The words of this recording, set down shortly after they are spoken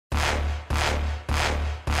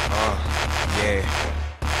Yeah.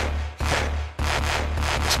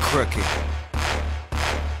 It's crooked.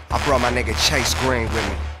 I brought my nigga Chase Grene with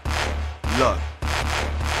me. Look.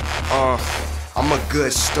 I'm a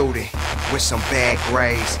good student with some bad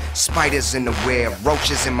grades. Spiders in the web,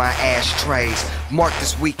 roaches in my ashtrays. Mark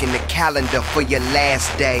this week in the calendar for your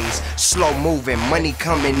last days. Slow moving, money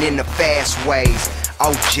coming in the fast ways.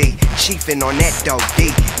 OG, chiefin' on that dope D.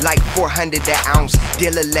 Like 400 an ounce,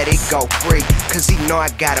 dealer let it go free. Cause he know I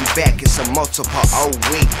got him back, it's a multiple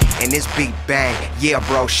OE. And this beat bang, yeah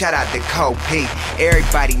bro, shout out to Cole P.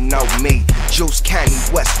 Everybody know me, Juice County,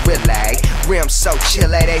 West Willie. Rim so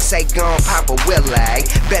chillin', they say gon' pop a Willie.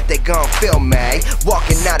 Bet they gon' feel me,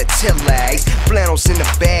 walking out of Tilly's. Flannels in the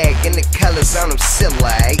bag, and the colors on them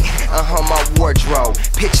silly. My wardrobe,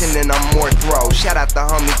 pitching and I'm more throw. Shout out to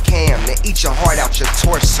homie Cam, to eat your heart out your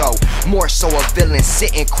torso. More so a villain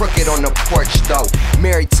sitting crooked on the porch though.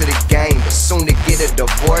 Married to the game, but soon to get a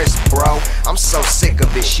divorce, bro. I'm so sick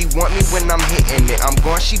of it, she want me when I'm hitting it. I'm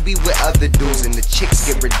gone, she be with other dudes and the chicks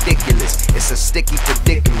get ridiculous. It's a sticky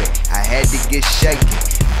predicament, I had to get shaken.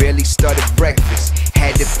 Barely started breakfast,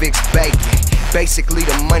 had to fix bacon. Basically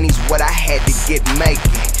the money's what I had to get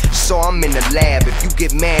making. So I'm in the lab, if you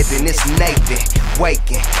get mad then it's Nathan.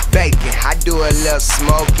 Waking, baking, I do a little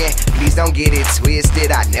smoking. Please don't get it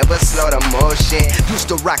twisted, I never slow the motion. Used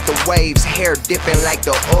to rock the waves, hair dipping like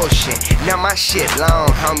the ocean. Now my shit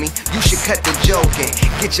long, homie, you should cut the joking.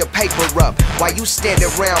 Get your paper up while you stand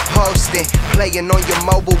around posting. Playing on your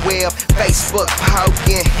mobile web, Facebook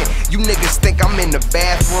poking. You niggas think I'm in the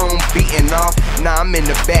bathroom beating off. Nah, I'm in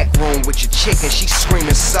the back room with your chick and she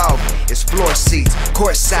screaming soft. It's Floorseatz,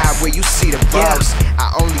 courtside where you see the boss.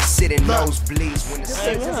 I only sit in nosebleeds when it's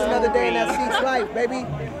just another day in that seat's life, baby.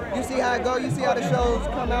 You see how it go, you see how the shows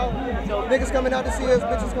come out. Niggas coming out to see us,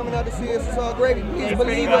 bitches coming out to see us. It's all gravy. Please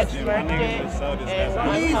believe us. My niggas are so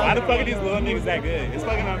disgusting. Why the fuck are these little niggas that good? It's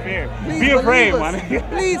fucking unfair. Please be afraid, my nigga.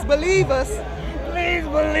 Please believe us. Please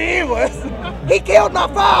believe us. He killed my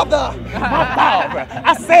father. My father.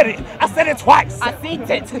 I said it. I said it twice. I seen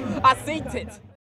it. I seen it.